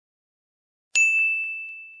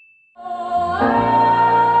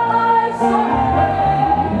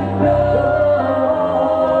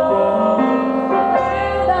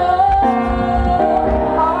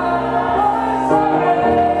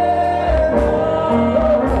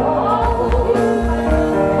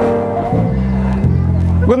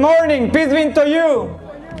Good morning, peace be to you.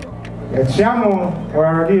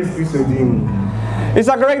 It's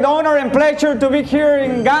a great honor and pleasure to be here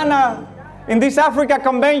in Ghana in this Africa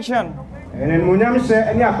convention.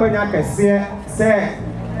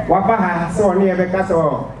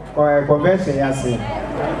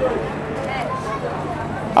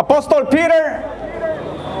 Apostle Peter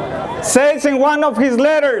says in one of his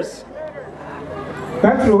letters,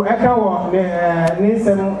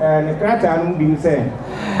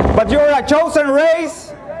 but you're a chosen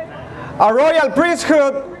race, a royal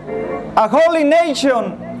priesthood, a holy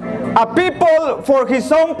nation, a people for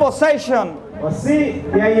his own possession. But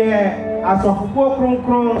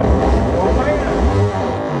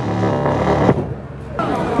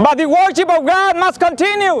the worship of God must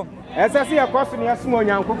continue.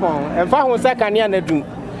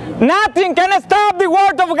 Nothing can stop the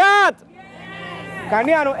word of God.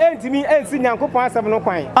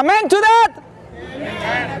 Amen to that.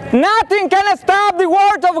 Nothing can stop the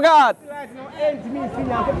word of God.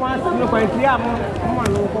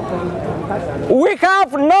 We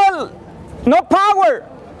have no power.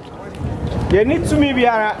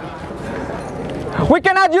 We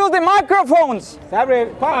cannot use the microphones. But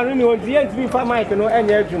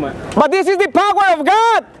this is the power of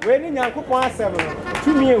God.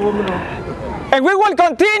 And we will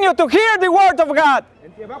continue to hear the word of God.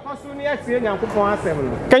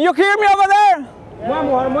 Can you hear me over there?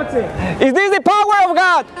 Is this the power of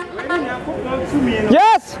God?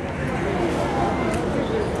 Yes.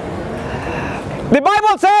 The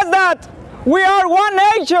Bible says that we are one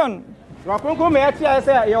nation.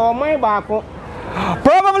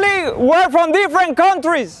 Probably we're from different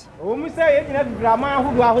countries.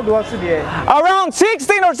 Around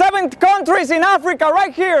 16 or 17 countries in Africa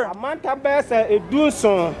right here.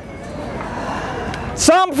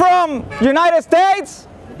 Some from United States,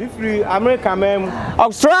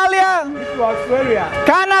 Australia,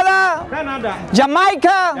 Canada,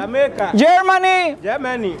 Jamaica, Germany.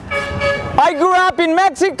 I grew up in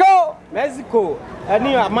Mexico.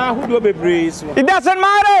 It doesn't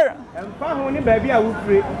matter.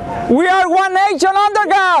 We are one nation under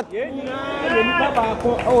God.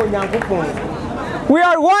 We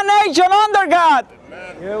are one nation under God.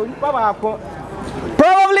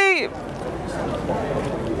 Probably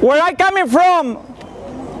where I coming from,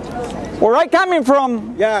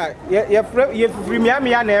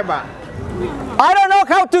 I don't know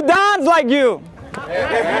how to dance like you.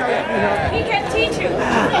 He can teach you.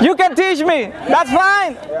 You can teach me. That's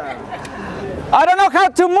fine. I don't know how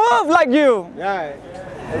to move like you.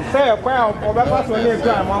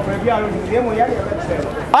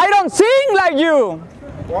 I don't sing like you.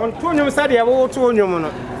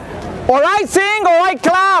 Or I sing or I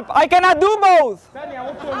clap. I cannot do both.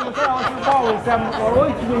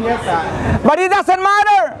 But it doesn't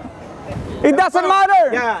matter. It doesn't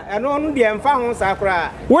matter.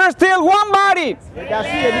 We're still one body.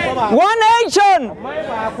 One nation.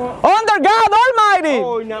 Under God Almighty.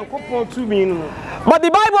 But the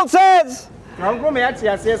Bible says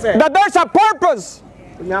that there's a purpose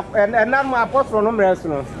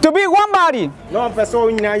to be one body.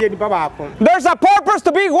 There's a purpose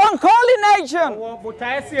to be one holy nation.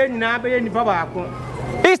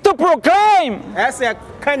 Is to proclaim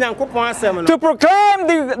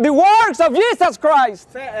the works of Jesus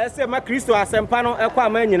Christ. That's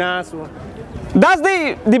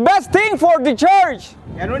the best thing for the church.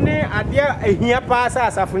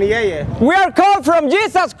 We are called from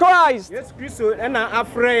Jesus Christ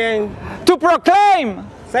to proclaim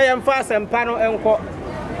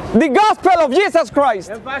the gospel of Jesus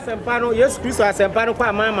Christ. And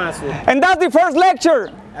that's the first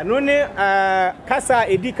lecture.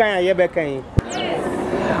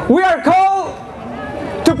 We are called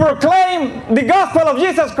to proclaim the gospel of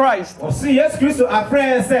Jesus Christ.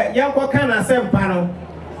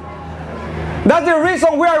 That's the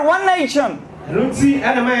reason we are one nation.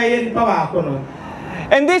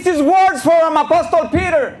 And this is words from Apostle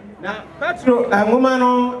Peter.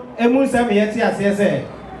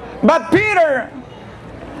 But Peter,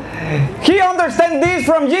 he understands this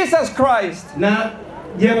from Jesus Christ.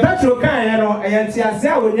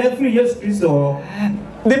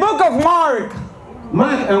 The book of Mark,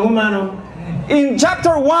 in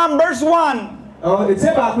chapter 1, verse 1,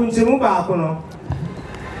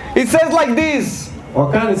 it says like this: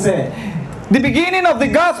 the beginning of the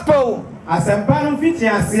gospel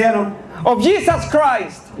of Jesus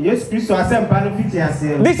Christ. Yes, Christ asempa no fiti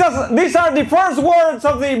ase. These are the first words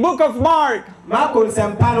of the book of Mark. Marko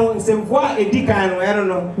asempa no nsemfo a edikan no ero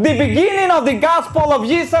no. The beginning of the gospel of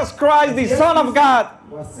Jesus Christ, the Son of God.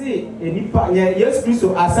 Wasi enipa yes Christ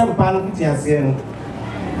asempa no fiti ase no.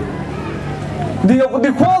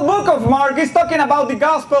 The whole book of Mark is talking about the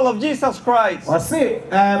gospel of Jesus Christ.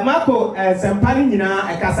 Marko asempa ni nyina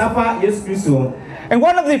ekasafa yes Christ. And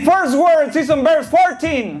one of the first words is in verse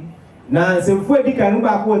 14. And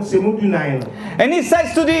he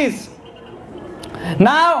says to this,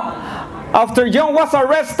 now, after John was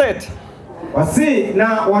arrested,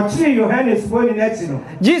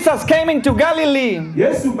 Jesus came into Galilee,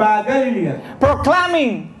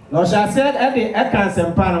 proclaiming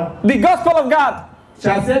the gospel of God,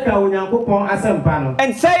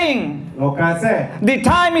 and saying, the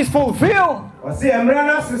time is fulfilled,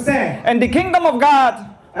 and the kingdom of God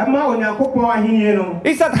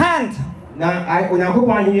is at hand.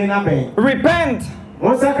 Repent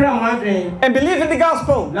and believe in the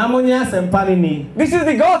gospel. This is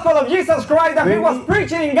the gospel of Jesus Christ that he was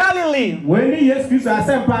preaching in Galilee. And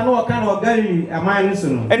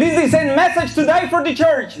this is the same message today for the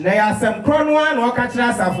church.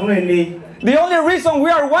 The only reason we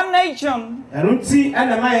are one nation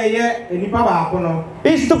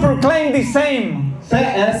is to proclaim the same.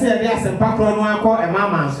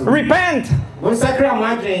 Repent,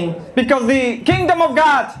 because the kingdom of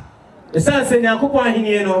God is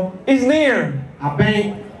near.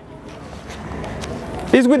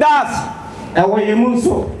 It's with us.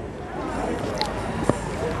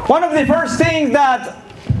 One of the first things that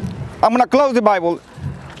I'm going to close the Bible.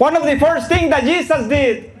 One of the first things that Jesus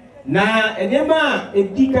did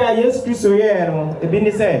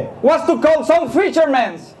was to call some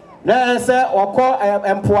fishermen. They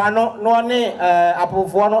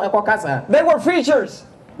were fishers.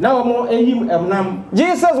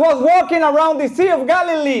 Jesus was walking around the Sea of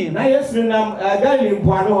Galilee.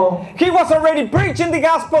 He was already preaching the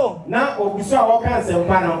gospel.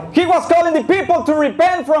 He was calling the people to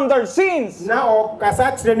repent from their sins.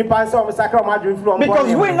 Because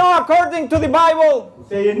we know, according to the Bible,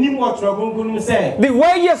 the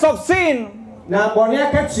wages of sin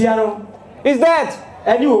is death.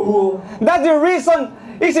 That's the reason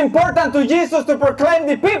it's important to Jesus to proclaim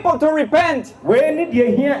the people to repent.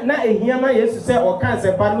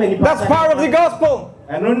 That's part of the gospel.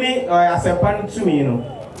 And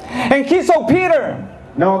he saw Peter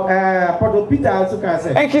and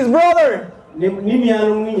his brother.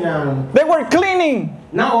 They were cleaning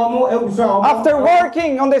after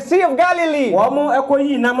working on the Sea of Galilee.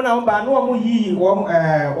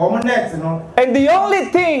 And the only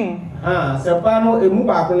thing that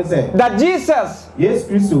Jesus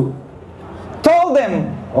told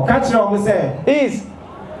them is,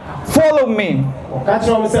 follow me.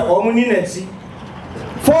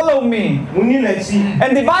 Follow me.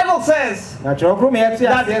 And the Bible says that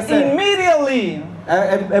immediately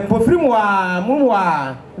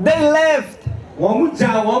they left what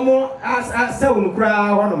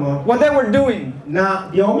they were doing.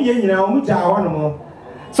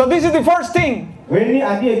 So this is the first thing. Every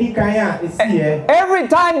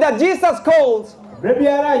time that Jesus calls,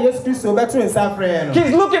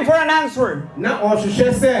 he's looking for an answer.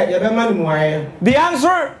 The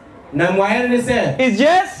answer is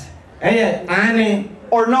yes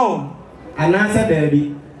or no.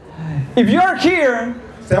 If you're here,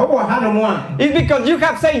 it's because you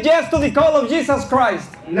have said yes to the call of Jesus Christ.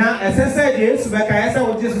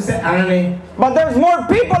 But there's more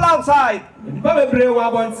people outside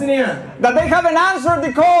that they haven't answered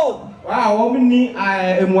the call.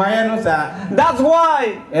 That's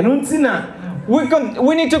why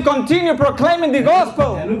we need to continue proclaiming the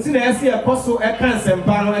gospel.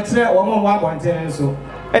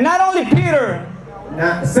 And not only Peter,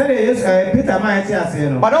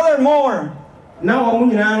 but other more. They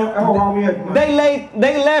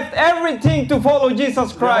left everything to follow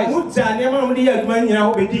Jesus Christ.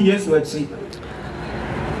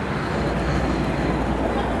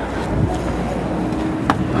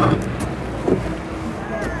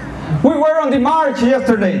 We were on the march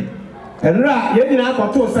yesterday.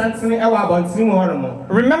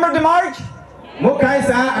 Remember the march?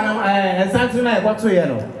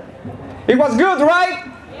 It was good, right?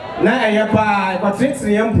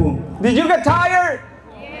 Did you get tired?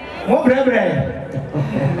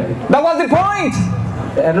 That was the point.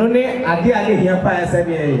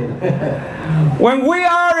 When we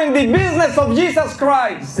are in the business of Jesus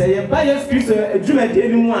Christ,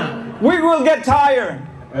 we will get tired.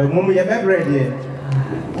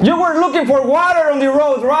 You were looking for water on the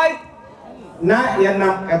road, right? It's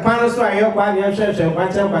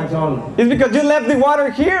because you left the water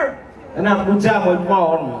here.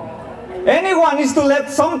 Anyone needs to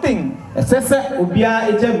let something. But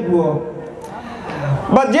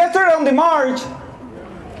yesterday on the march,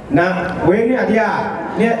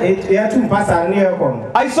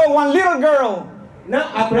 I saw one little girl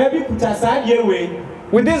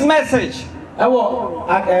with this message.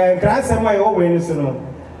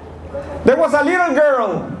 There was a little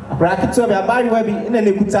girl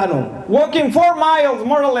walking 4 miles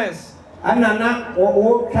more or less, around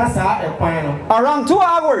 2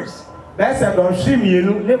 hours,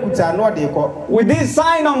 with this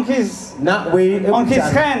sign on his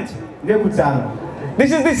hand.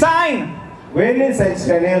 This is the sign.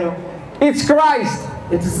 It's Christ.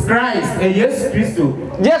 It is Christ.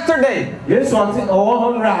 Yesterday,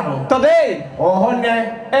 today,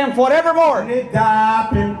 and forevermore.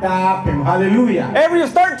 Hallelujah.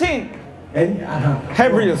 Hebrews 13.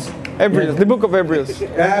 Hebrews, the book of Hebrews.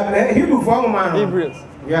 Hebrews.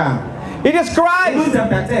 Yeah. It is Christ.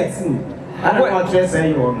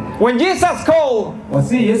 When Jesus called,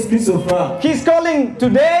 He's calling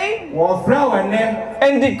today,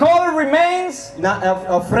 and the call remains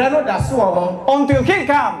until He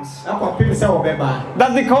comes.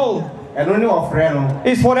 That's the call.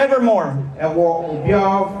 It's forevermore.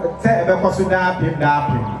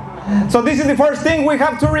 So this is the first thing we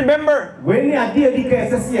have to remember.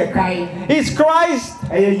 It's Christ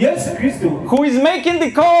who is making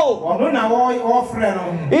the call.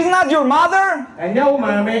 It's not your mother.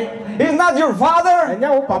 It's not your father.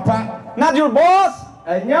 Not your boss.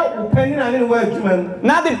 Not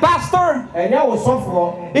the pastor.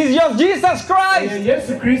 It's just Jesus Christ.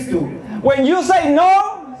 When you say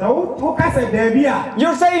no,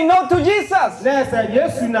 you're saying no to Jesus.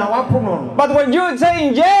 But when you're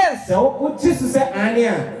saying yes,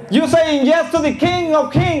 you're saying yes to the King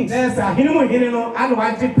of Kings,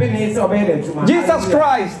 Jesus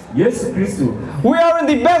Christ. We are in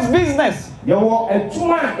the best business. In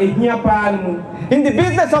the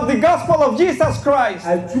business of the gospel of Jesus Christ.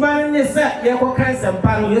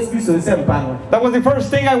 That was the first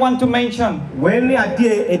thing I want to mention.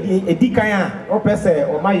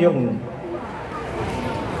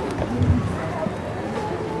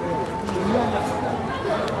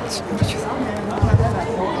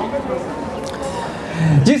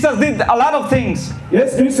 Jesus did a lot of things.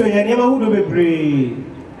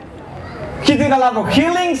 He did a lot of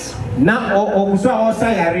healings,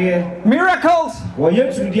 miracles,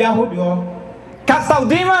 cast out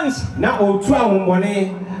demons.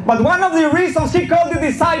 But one of the reasons He called the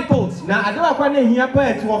disciples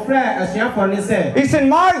is in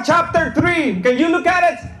Mark chapter 3. Can you look at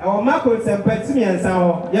it?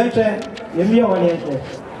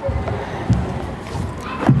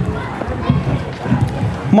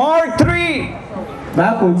 Mark 3.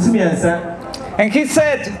 And He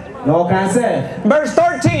said, verse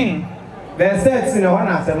 13,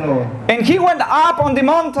 and He went up on the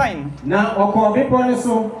mountain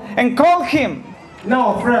and called him,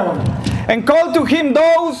 and called to Him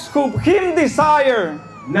those whom Him desire,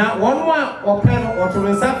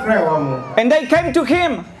 and they came to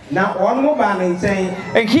Him,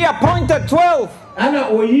 and He appointed 12,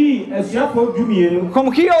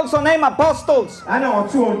 whom He also named apostles. And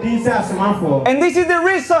this is the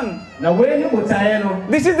reason.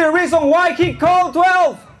 This is the reason why He called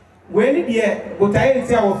 12.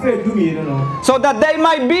 So that they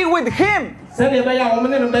might be with Him.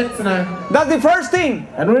 That's the first thing.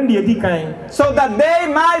 So that they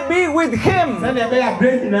might be with Him.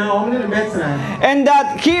 And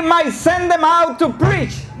that He might send them out to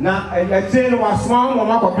preach.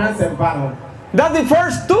 That's the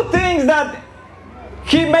first two things that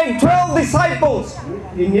He made 12 disciples.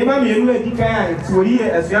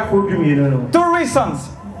 2 reasons.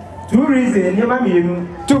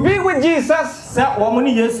 To be with Jesus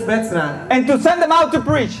and to send them out to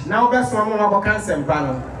preach.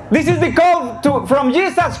 This is the call from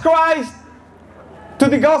Jesus Christ to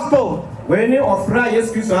the gospel. To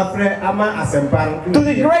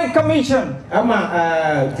the Great Commission.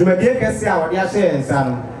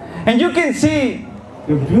 And you can see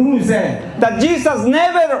that Jesus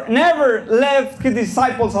never left His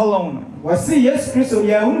disciples alone.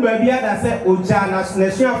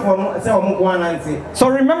 So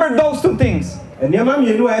remember those two things.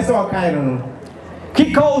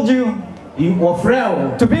 He called you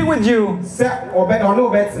to be with you,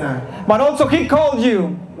 but also He called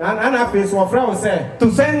you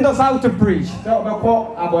to send us out to preach.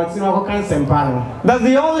 That's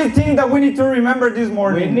the only thing that we need to remember this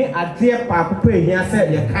morning.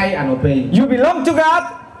 You belong to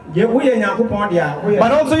God,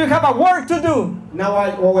 But also you have a work to do.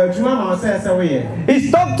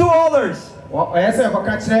 Is talk to others about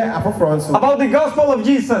the gospel of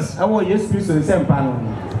Jesus.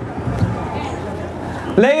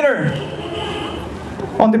 Later,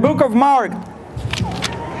 on the book of Mark,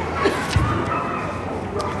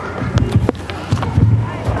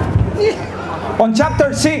 on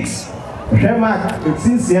chapter 6,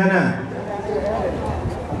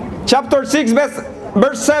 chapter 6 verse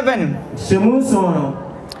 7,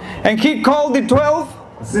 and he called the 12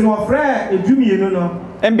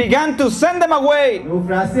 and began to send them away 2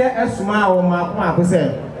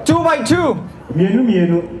 by 2,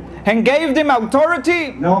 and gave them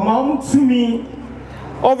authority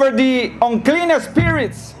over the unclean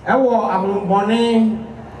spirits. That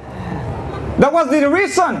was the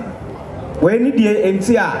reason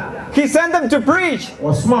he sent them to preach.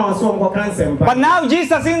 But now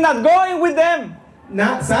Jesus is not going with them.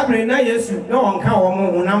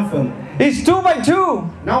 It's 2 by 2.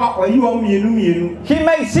 He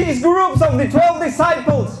made 6 groups of the 12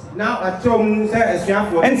 disciples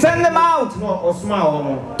and send them out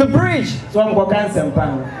to preach.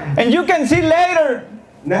 And you can see later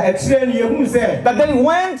that they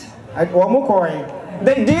went,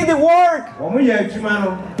 they did the work,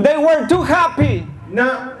 they were too happy,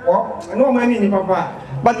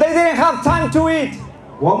 but they didn't have time to eat.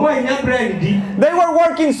 They were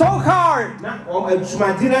working so hard,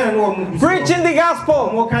 preaching the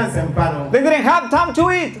gospel. They didn't have time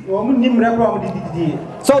to eat.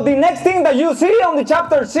 So the next thing that you see on the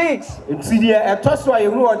chapter 6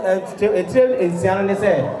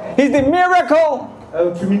 is the miracle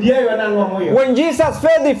when Jesus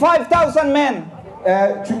fed the 5,000 men.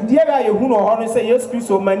 And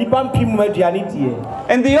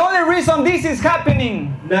the only reason this is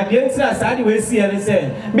happening,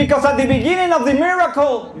 because at the beginning of the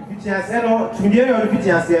miracle,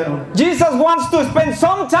 Jesus wants to spend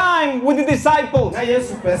some time with the disciples.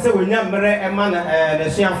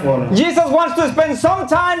 Jesus wants to spend some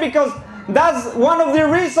time because that's one of the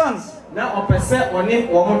reasons.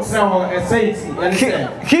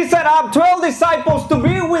 He set up 12 disciples to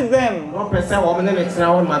be with them.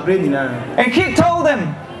 And he told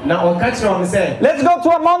them, let's go to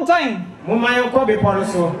a mountain,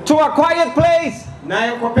 to a quiet place.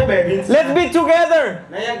 Let's be together.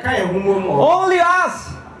 Only us.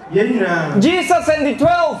 Jesus and the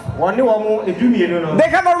 12. They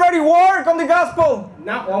have already worked on the gospel.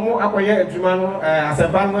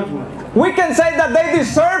 We can say that they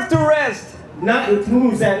deserve to rest.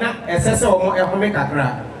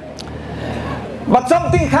 But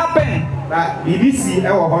something happened.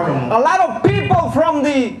 A lot of people from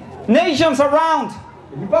the nations around,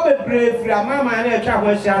 they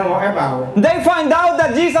find out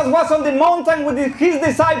that Jesus was on the mountain with his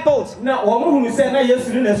disciples. They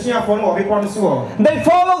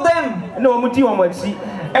followed them.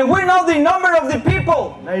 And we know the number of the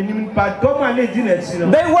people. They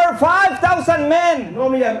were 5,000 men,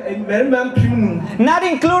 not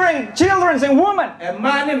including children and women.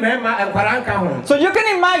 So you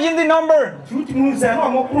can imagine the number.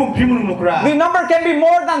 The number can be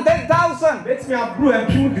more than 10,000.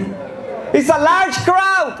 It's a large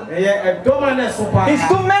crowd. It's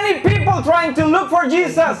too many people trying to look for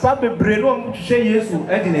Jesus. But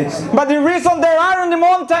the reason they are on the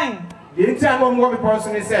mountain, they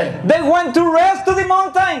went to rest to the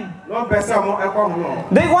mountain.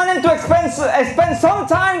 They wanted to spend some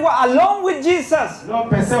time alone with Jesus.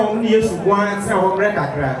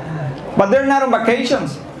 But they're not on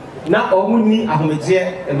vacations.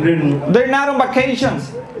 They're not on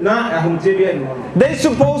vacations. They're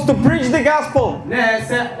supposed to preach the gospel.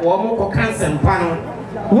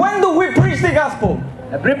 When do we preach the gospel?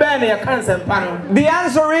 The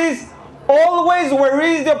answer is always where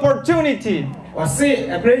is the opportunity.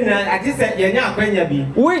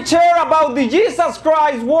 We share about the Jesus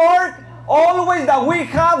Christ word always that we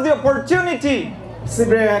have the opportunity.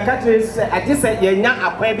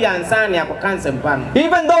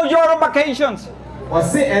 Even though you're on vacations.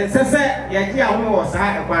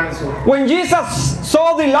 When Jesus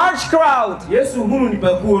saw the large crowd,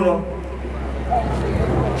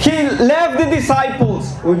 he left the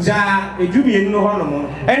disciples and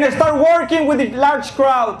started working with the large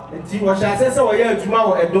crowd.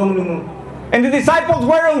 And the disciples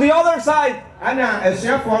were on the other side,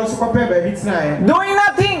 doing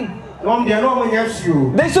nothing.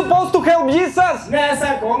 They're supposed to help Jesus.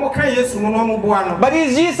 But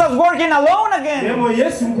is Jesus working alone again?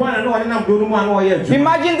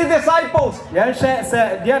 Imagine the disciples.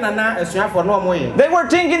 They were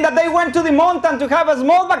thinking that they went to the mountain to have a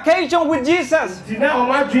small vacation with Jesus.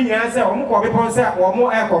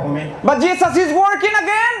 But Jesus is working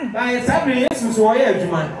again.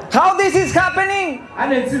 How this is happening?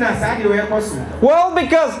 Well,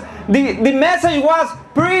 because the message was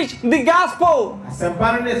preach the gospel.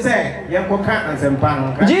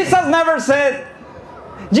 Jesus never said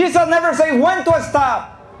when to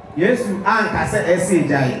stop.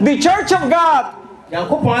 The Church of God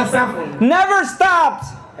never stops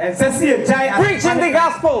preaching the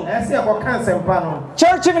gospel.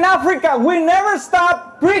 Church in Africa, we never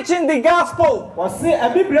stop preaching the gospel.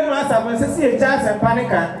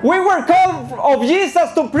 We were called of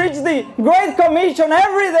Jesus to preach the Great Commission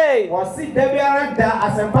every day.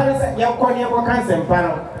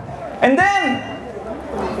 And then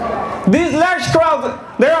this large crowd,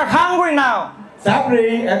 they are hungry now.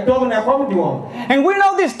 And we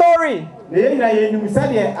know this story. The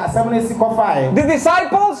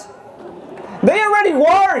disciples, they already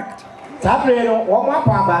worked.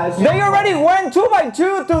 They already went 2 by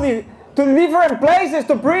 2 to the different places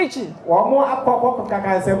to preach.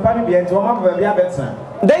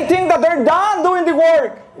 They think that they're done doing the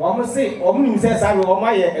work.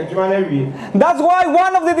 That's why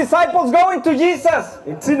one of the disciples going to Jesus.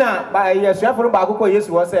 And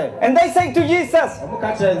they say to Jesus,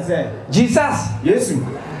 Jesus,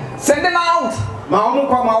 send them out.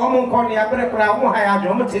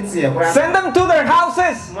 Send them to their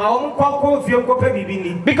houses.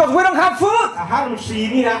 Because we don't have food.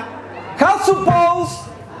 How suppose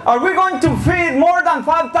are we going to feed more than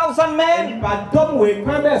 5,000 men?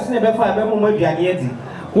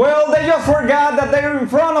 Well, they just forgot that they're in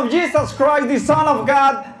front of Jesus Christ, the Son of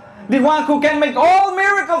God, the one who can make all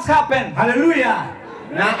miracles happen. Hallelujah.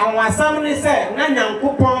 Now, our family said,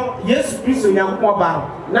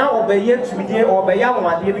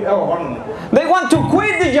 they want to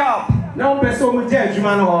quit the job.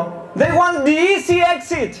 They want the easy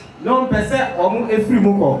exit.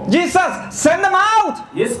 Jesus, send them out.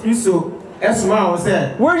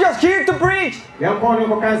 We're just here to preach.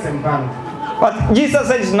 But Jesus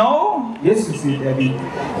says no.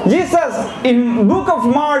 Jesus, in book of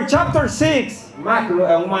Mark, chapter 6,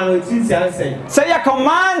 say a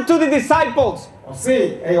command to the disciples. And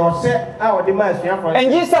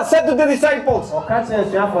Jesus said to the disciples,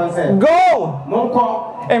 go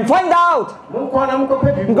and find out. Go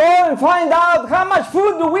and find out how much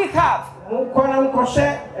food do we have.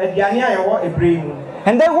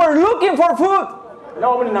 And they were looking for food. They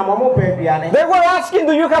were asking,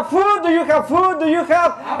 do you have food? Do you have food? Do you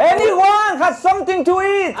have anyone has something to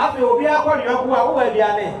eat?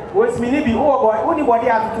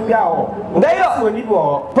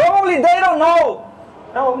 Probably they don't know.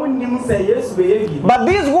 But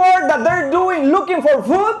this work that they're doing, looking for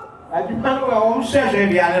food,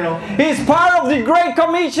 is part of the Great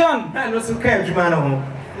Commission.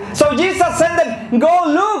 So Jesus said them, go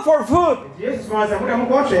look for food.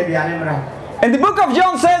 And the book of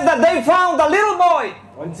John says that they found a little boy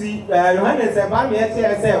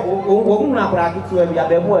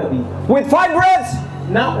with 5 breads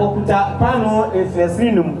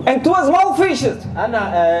and 2 small fishes.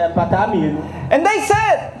 And they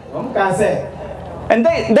said, and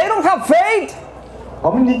they don't have faith.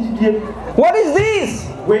 What is this?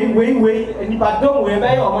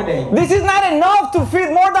 This is not enough to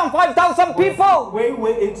feed more than 5,000 people.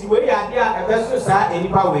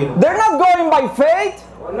 They're not going by faith.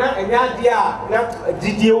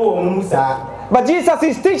 But Jesus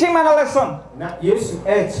is teaching them a lesson.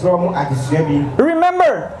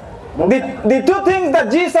 Remember, the 2 things that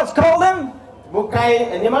Jesus called them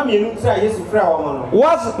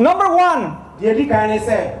was, number 1, to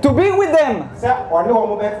be with them.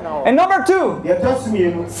 And number 2,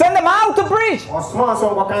 send them out to preach.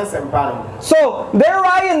 So they're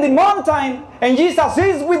right in the mountain and Jesus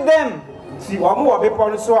is with them.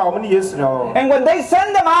 And when they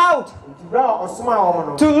send them out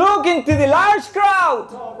to look into the large crowd,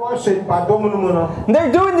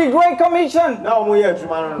 they're doing the Great Commission.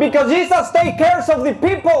 Because Jesus takes care of the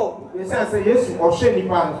people.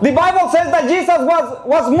 The Bible says that Jesus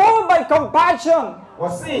was moved by compassion.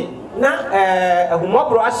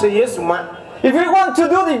 If we want to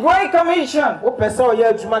do the Great Commission, we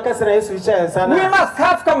must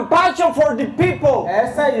have compassion for the people.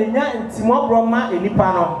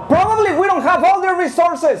 Probably we don't have all the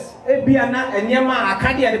resources. Church, we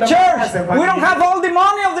don't have all the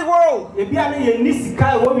money of the world. We don't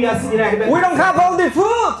have all the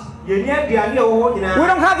food. We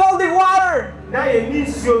don't have all the water.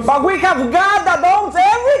 But we have God that owns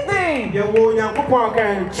everything.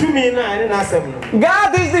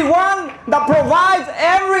 God is the one that provides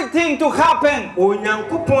everything to happen.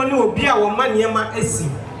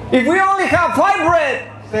 If we only have 5 bread,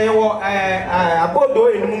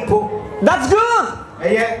 that's good.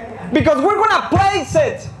 Because we're going to place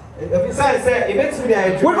it.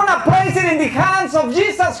 We're going to place it in the hands of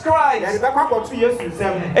Jesus Christ.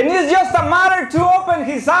 And it's just a matter to open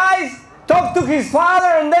his eyes, talk to his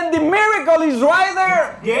Father, and then the miracle is right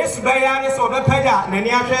there.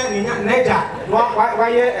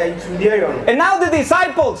 And now the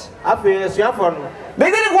disciples,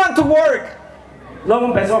 they didn't want to work. They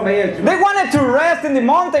wanted to rest in the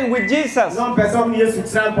mountain with Jesus.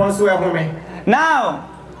 Now,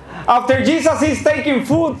 after Jesus is taking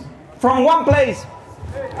food from one place,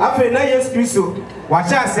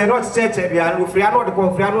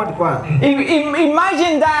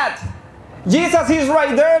 imagine that. Jesus is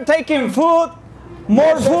right there taking food,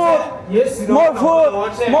 more food, more food,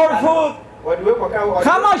 more food.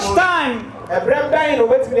 How much time? We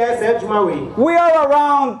are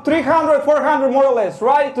around 300, 400 more or less,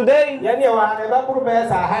 right, today? And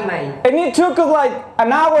it took us like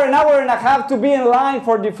an hour and a half to be in line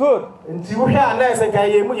for the food.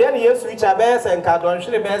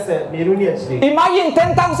 Imagine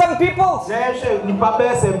 10,000 people,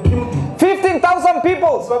 15,000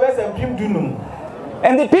 people.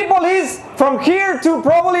 And the people is from here to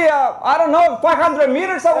probably, I don't know, 500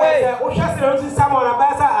 meters away.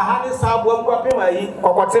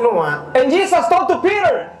 And Jesus told to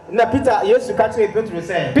Peter,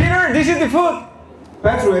 Peter, this is the food.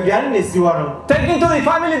 Take it to the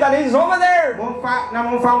family that is over there.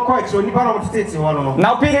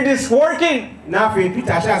 Now Peter is working.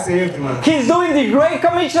 He's doing the Great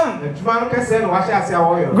Commission.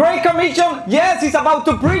 Great Commission, yes, he's about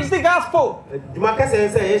to preach the gospel.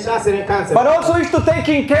 But also he's to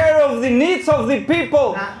taking care of the needs of the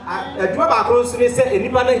people.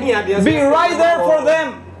 Be right there for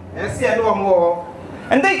them.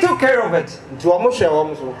 And they took care of it.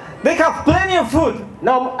 They have plenty of food.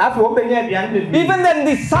 Even the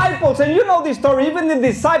disciples, and you know the story, even the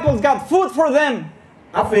disciples got food for them.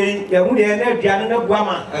 But the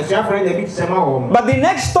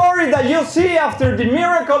next story that you see after the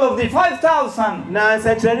miracle of the 5,000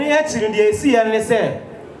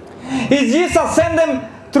 is Jesus sent them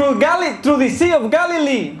through the Sea of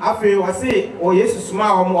Galilee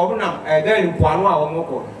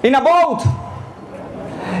in a boat.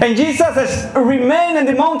 And Jesus has remained in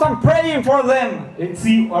the mountain praying for them.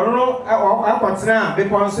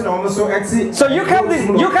 So you have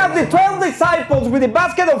the 12 disciples with a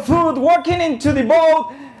basket of food walking into the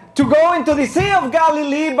boat to go into the Sea of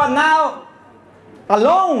Galilee, but now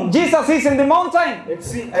alone, Jesus is in the mountain.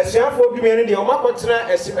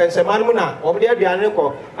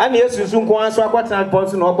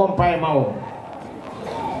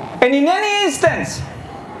 And in any instance,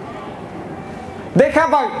 they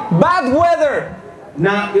have a bad weather.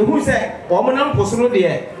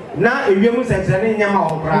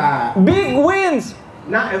 Big winds.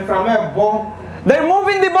 They're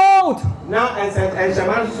moving the boat. They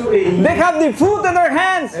have the food in their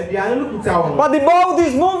hands, but the boat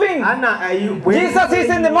is moving. Jesus is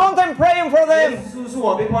in the mountain praying for them.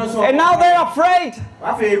 And now they're afraid.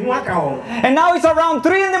 And now it's around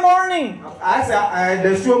 3 in the morning.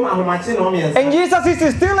 And Jesus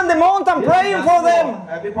is still in the mountain praying for them.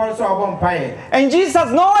 And Jesus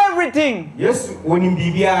knows everything.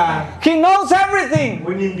 He knows everything.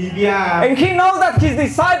 And he knows that his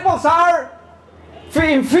disciples are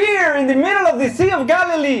in fear in the middle of the Sea of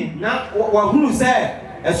Galilee.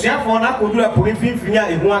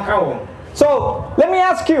 So, let me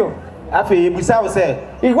ask you,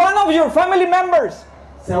 if one of your family members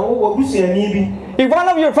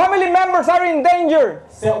are in danger,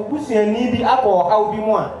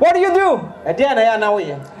 what do?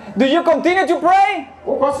 Do you continue to pray?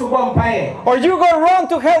 Or you go run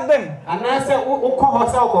to help them?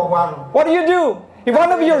 What do? If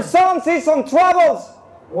one of your sons is on troubles,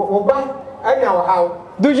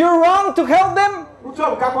 do you run to help them?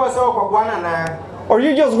 Or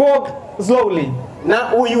you just walk slowly?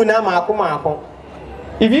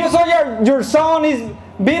 If you saw your son is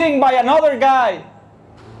beaten by another guy,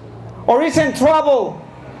 or is in trouble,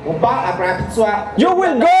 you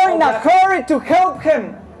will go in a hurry to help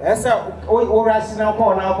him.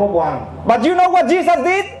 But you know what Jesus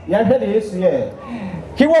did?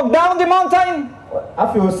 He walked down the mountain.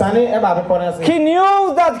 He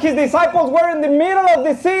knew that his disciples were in the middle of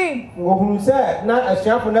the sea.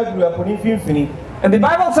 And the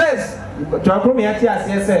Bible says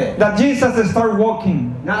that Jesus started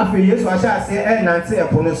walking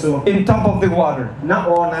in top of the water.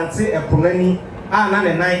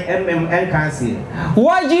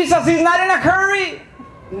 Why Jesus is not in a hurry?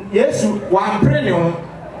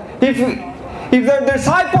 If the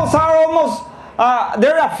disciples are almost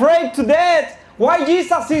they're afraid to death, why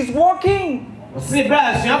Jesus is walking?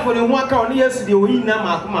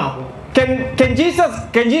 Can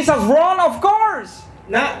Jesus run? Of course.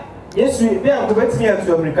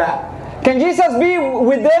 Can Jesus be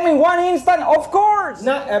with them in one instant? Of course.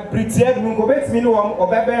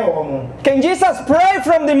 Can Jesus pray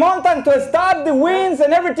from the mountain to stop the winds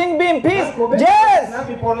and everything be in peace? Yes.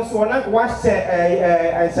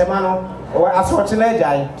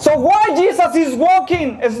 So why Jesus is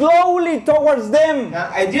walking slowly towards them?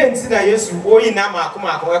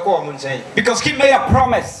 Because he made a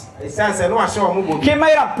promise. He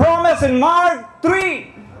made a promise in Mark 3.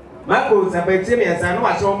 When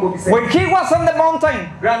he was on the mountain,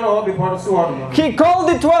 he called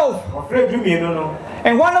the 12.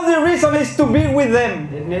 And one of the reasons is to be with them.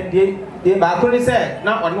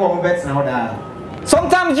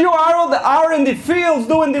 Sometimes you are in the fields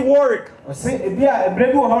doing the work.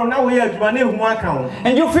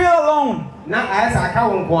 And you feel alone.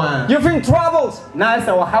 You feel troubles.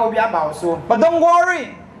 But don't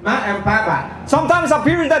worry. Sometimes it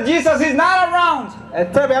appears that Jesus is not around.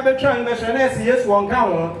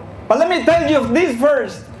 But let me tell you this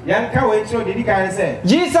first.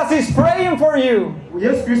 Jesus is praying for you.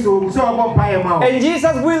 And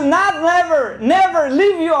Jesus will never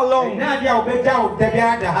leave you alone.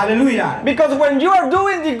 Because when you are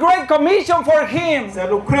doing the Great Commission for Him,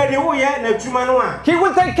 He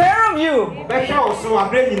will take care of you.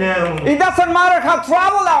 It doesn't matter how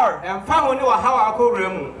troubled are.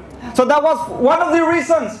 So that was one of the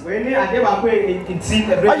reasons. And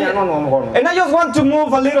I just want to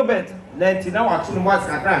move a little bit.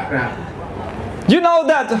 You know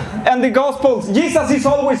that in the Gospels, Jesus is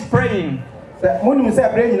always praying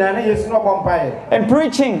and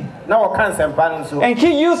preaching. And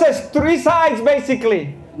He uses three sides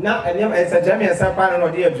basically. He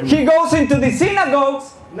goes into the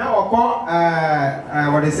synagogues.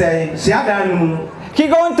 He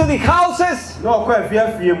goes into the houses.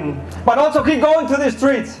 But also He goes into the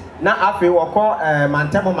streets. The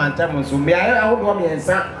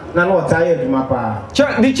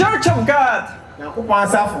Church of God.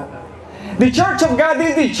 The Church of God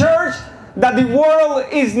is the church that the world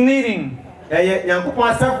is needing. We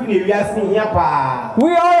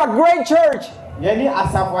are a great church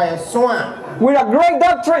with a great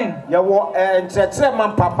doctrine.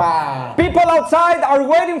 People outside are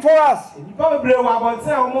waiting for us.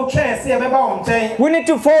 We need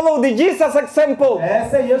to follow the Jesus example.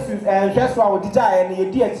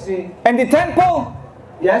 And the temple,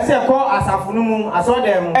 and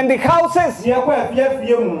the houses,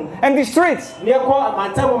 and the streets. We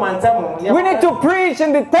need to preach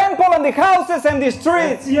in the temple and the houses and the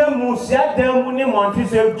streets.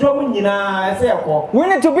 We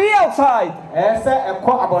need to be outside.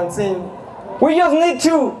 We just need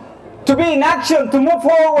to be in action, to move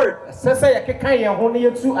forward.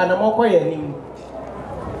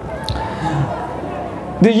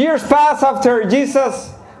 The years passed after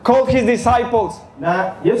Jesus called His disciples.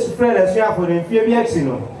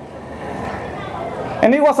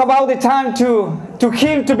 And it was about the time to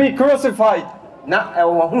Him to be crucified.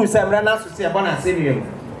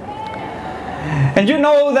 And you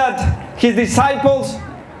know that His disciples,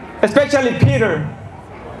 especially Peter,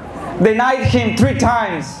 denied Him 3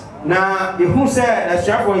 times.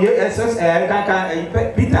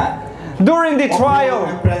 During the trial,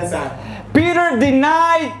 Peter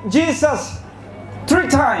denied Jesus 3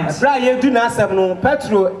 times.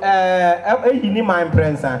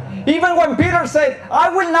 Even when Peter said, "I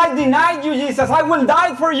will not deny you, Jesus, I will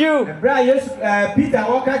die for you."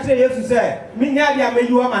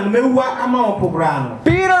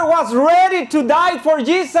 Peter was ready to die for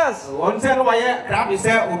Jesus.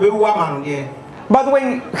 But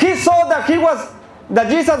when he saw that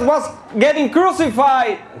Jesus was getting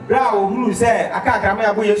crucified,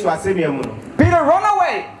 Peter run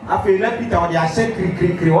away.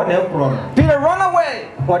 Peter run away.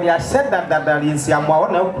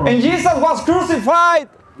 And Jesus was crucified.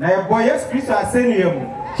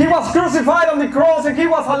 He was crucified on the cross and He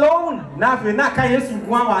was alone.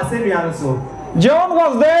 John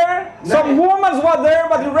was there, some women were there,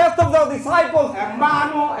 but the rest of the disciples,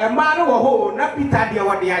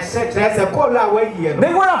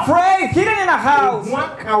 they were afraid, hidden in a house.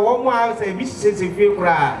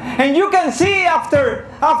 And you can see after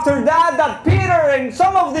that Peter and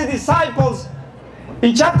some of the disciples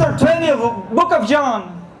in chapter 20 of the book of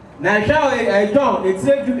John,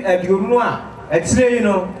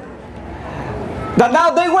 that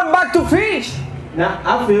now they went back to fish. They went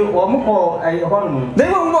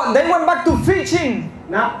back to fishing.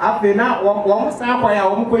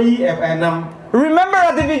 Remember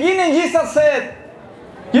at the beginning Jesus said,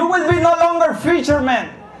 you will be no longer fishermen.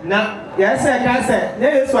 I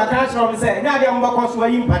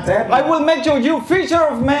will make you fisher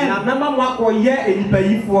of men.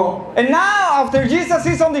 And now after Jesus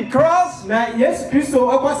is on the cross, some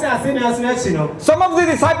of the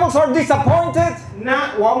disciples are disappointed.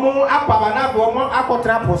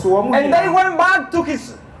 And they went back to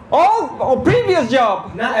his old previous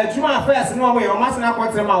job.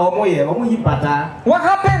 What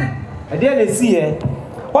happened?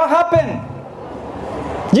 What happened?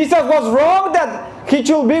 Jesus was wrong that he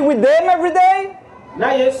should be with them every day?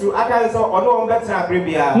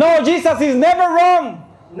 No, Jesus is never wrong.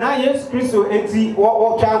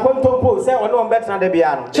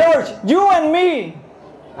 Church, you and me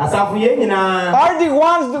are the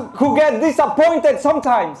ones who get disappointed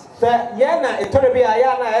sometimes.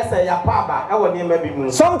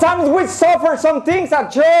 Sometimes we suffer some things at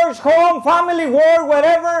church, home, family, work,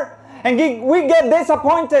 whatever, and we get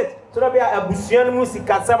disappointed. And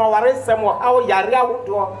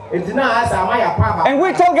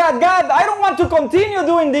we told God, I don't want to continue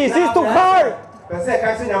doing this. It's too hard.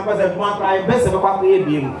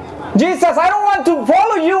 Jesus, I don't want to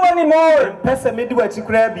follow you anymore.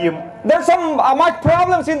 There's some much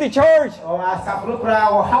problems in the church.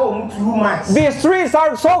 The streets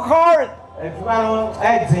are so hard.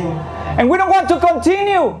 And we don't want to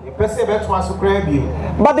continue. But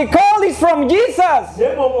the call is from Jesus.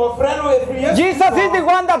 Jesus is the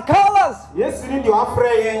one that called us.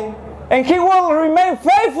 And he will remain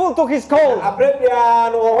faithful to his call.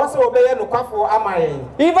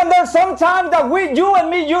 Even there's some times that you and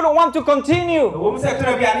me, you don't want to continue.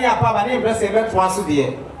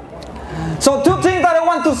 So two things that I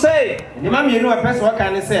want to say.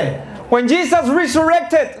 When Jesus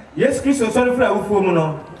resurrected, the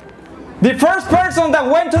first person that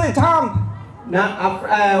went to the tomb,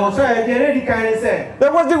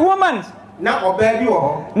 there was the woman. Not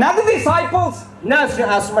the disciples.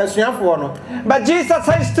 But Jesus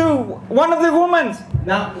says to one of the women,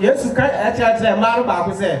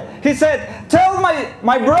 he said, tell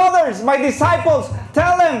my brothers, my disciples,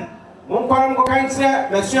 tell them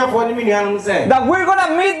that we're going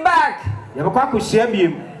to meet back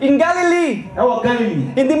in Galilee,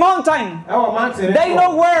 in the mountain. They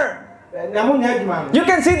know where. You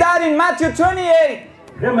can see that in Matthew 28.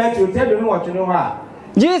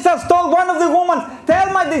 Jesus told one of the women,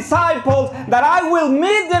 tell my disciples that I will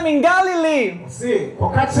meet them in Galilee.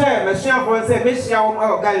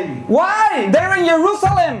 Why? They're in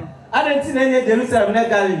Jerusalem.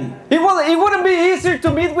 It wouldn't be easier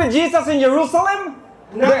to meet with Jesus in Jerusalem.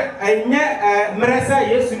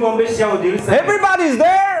 Everybody's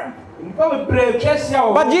there.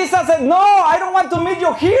 But Jesus said, no, I don't want to meet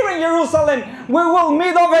you here in Jerusalem. We will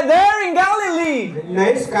meet over there in Galilee.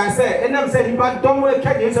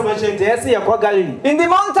 In the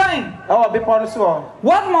mountain.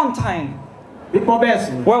 What mountain?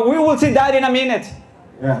 Well, we will see that in a minute.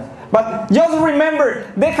 Yeah. But just remember,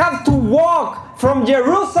 they have to walk from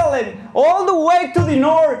Jerusalem all the way to the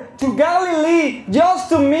north, to Galilee, just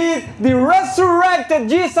to meet the resurrected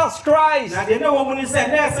Jesus Christ. And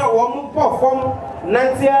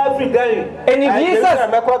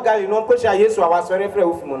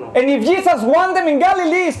if Jesus wants them in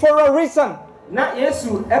Galilee, it's for a reason. And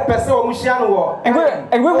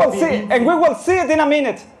we will see it in a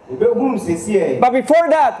minute. But before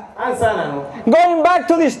that, going back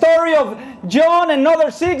to the story of John and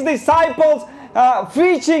other 6 disciples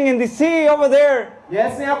fishing in the sea over there. They're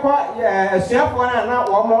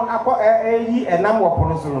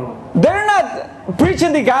not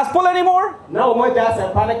preaching the gospel anymore.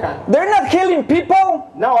 They're not healing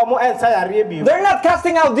people. They're not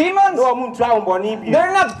casting out demons.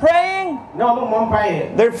 They're not praying.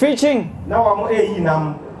 They're fishing.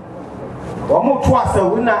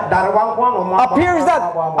 Appears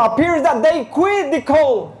that they quit the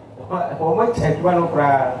call.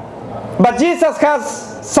 But Jesus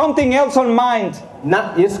has something else on mind.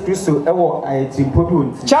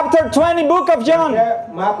 Chapter 20, book of John.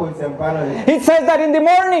 It says that in the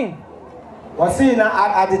morning,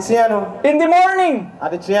 In the morning,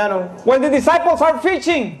 when the disciples are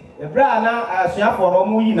fishing,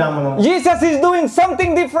 Jesus is doing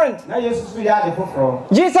something different.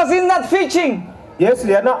 Jesus is not fishing.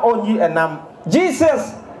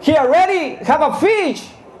 Jesus, he already have a fish.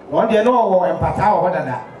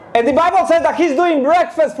 And the Bible says that he's doing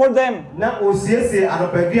breakfast for them.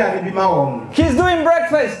 He's doing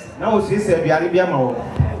breakfast.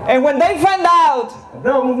 And when they find out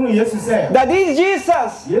that is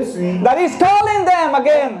Jesus that is calling them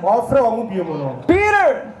again,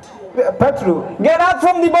 Peter, get out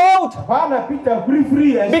from the boat,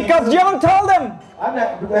 because John told them,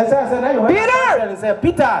 Peter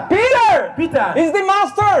is the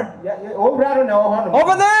master.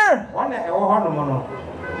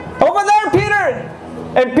 Over there, Peter.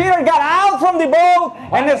 And Peter got out from the boat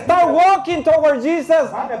and started walking towards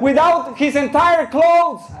Jesus without his entire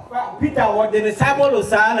clothes.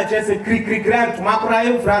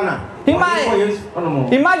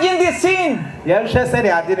 Imagine this scene.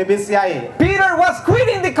 Peter was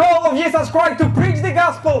quitting the call of Jesus Christ to preach the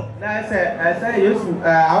gospel.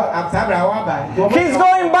 He's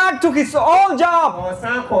going back to his old job.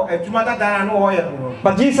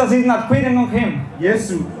 But Jesus is not quitting on him.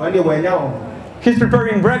 He's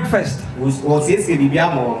preparing breakfast.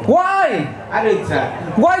 Why?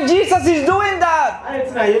 Why Jesus is doing that?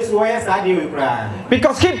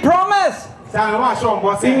 Because he promised.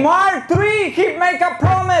 In Mark 3, he made a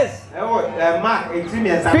promise.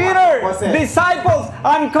 Peter, disciples,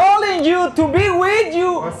 I'm calling you to be with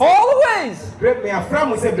you always.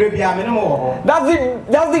 That's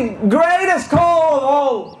the greatest call of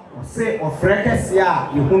all.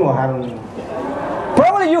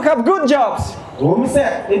 Probably you have good jobs. But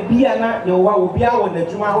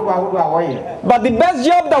the best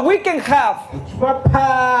job that we can have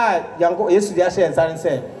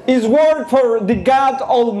is work for the God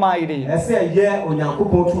Almighty. That's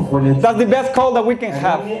the best call that we can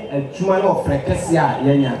have.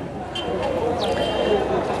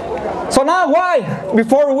 So now why?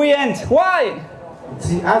 Before we end, why?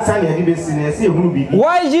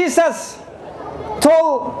 Why Jesus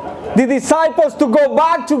told the disciples to go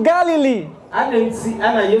back to Galilee?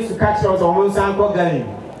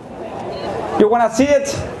 You want to see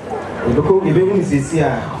it?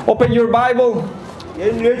 Open your Bible.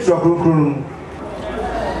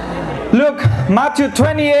 Look, Matthew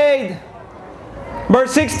 28,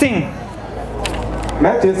 verse 16.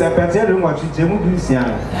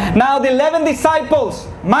 Now the 11 disciples,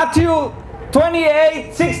 Matthew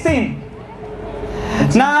 28, 16.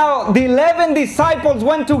 Now the 11 disciples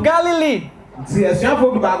went to Galilee.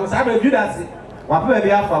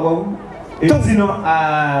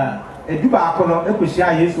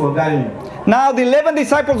 Now the 11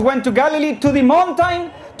 disciples went to Galilee, to the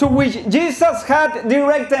mountain to which Jesus had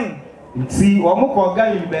directed them. We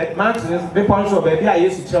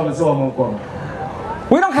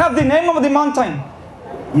don't have the name of the mountain.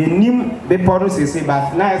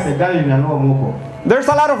 There's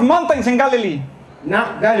a lot of mountains in Galilee.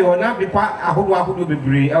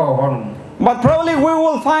 But probably we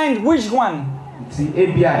will find which one.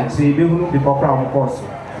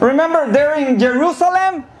 Remember, they're in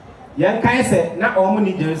Jerusalem.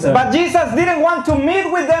 But Jesus didn't want to meet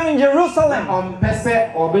with them in Jerusalem.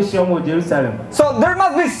 So there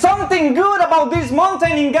must be something good about this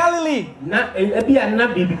mountain in Galilee.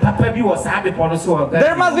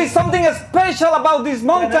 There must be something special about this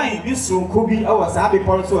mountain.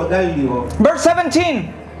 Verse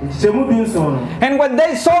 17. And when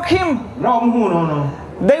they saw him,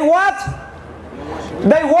 they what?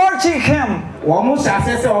 They worshiped him.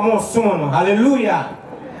 Hallelujah.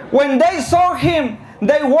 When they saw him,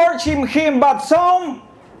 they worshipped him, but some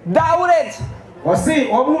doubted. They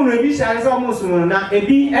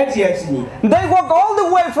walked all the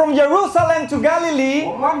way from Jerusalem to Galilee.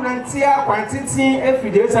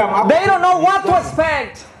 They don't know what to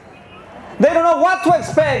expect. They don't know what to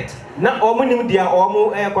expect. They're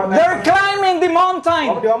climbing the mountain.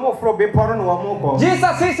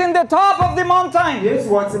 Jesus is in the top of the mountain.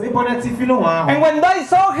 And when they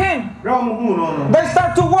saw him, they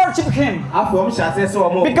start to worship him.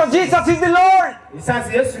 Because Jesus is the Lord.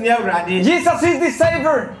 Jesus is the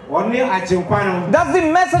Savior. That's the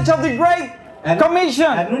message of the Great Commission.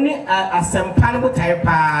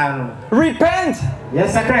 Repent.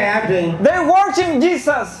 They worship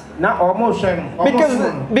Jesus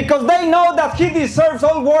because they know that he deserves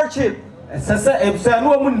all worship.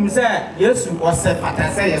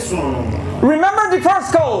 Remember the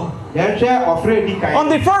first call. On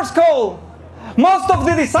the first call, most of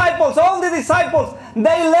the disciples, all the disciples,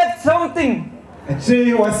 they left something. They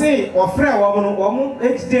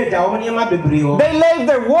left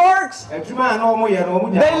their works.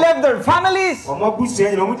 They left their families.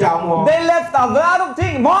 They left a lot of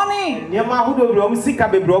things, money.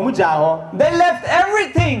 They left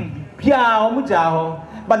everything.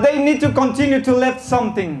 But they need to continue to left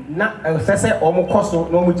something.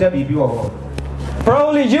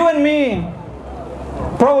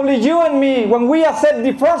 Probably you and me, when we accept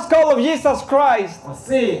the first call of Jesus Christ,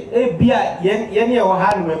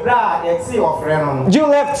 you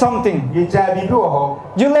left something.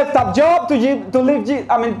 You left a job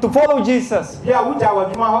to follow Jesus. You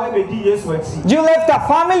left a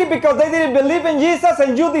family because they didn't believe in Jesus,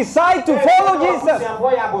 and you decide to follow Jesus.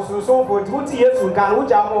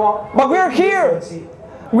 But we're here.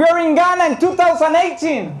 We're in Ghana in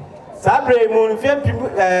 2018.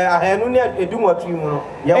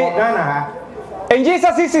 And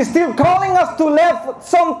Jesus is still calling us to leave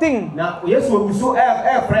something.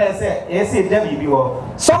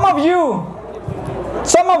 Some of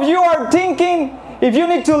you are thinking if you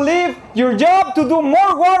need to leave your job to do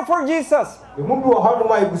more work for Jesus.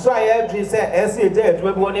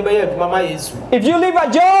 If you leave a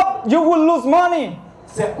job, you will lose money.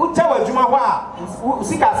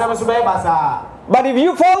 But if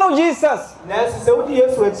you follow Jesus,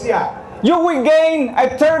 you will gain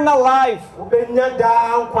eternal life.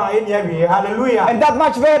 Hallelujah. And that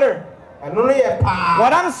much better.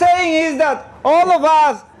 What I'm saying is that all of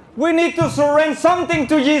us, we need to surrender something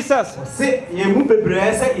to Jesus.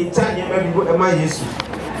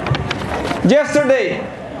 Yesterday,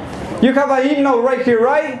 you have a hymn right here,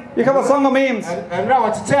 right? You have a song of hymns.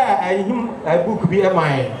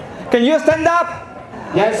 Can you stand up?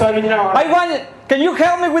 Yes, can you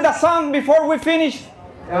help me with a song before we finish?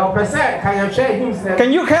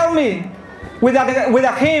 Can you help me with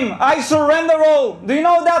a hymn? I surrender all. Do you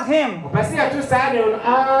know that hymn? I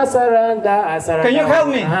surrender. Can you help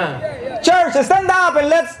me? Church, stand up and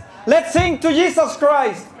let's sing to Jesus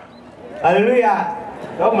Christ. Hallelujah.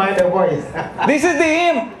 Don't mind the voice. This is the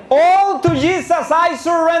hymn. All to Jesus I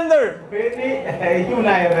surrender.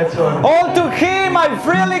 All to Him I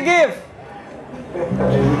freely give.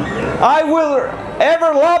 I will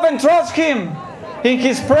ever love and trust Him. In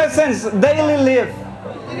His presence daily live.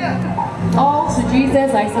 All to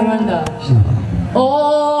Jesus I surrender.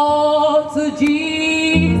 All to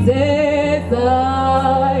Jesus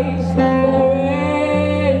I surrender.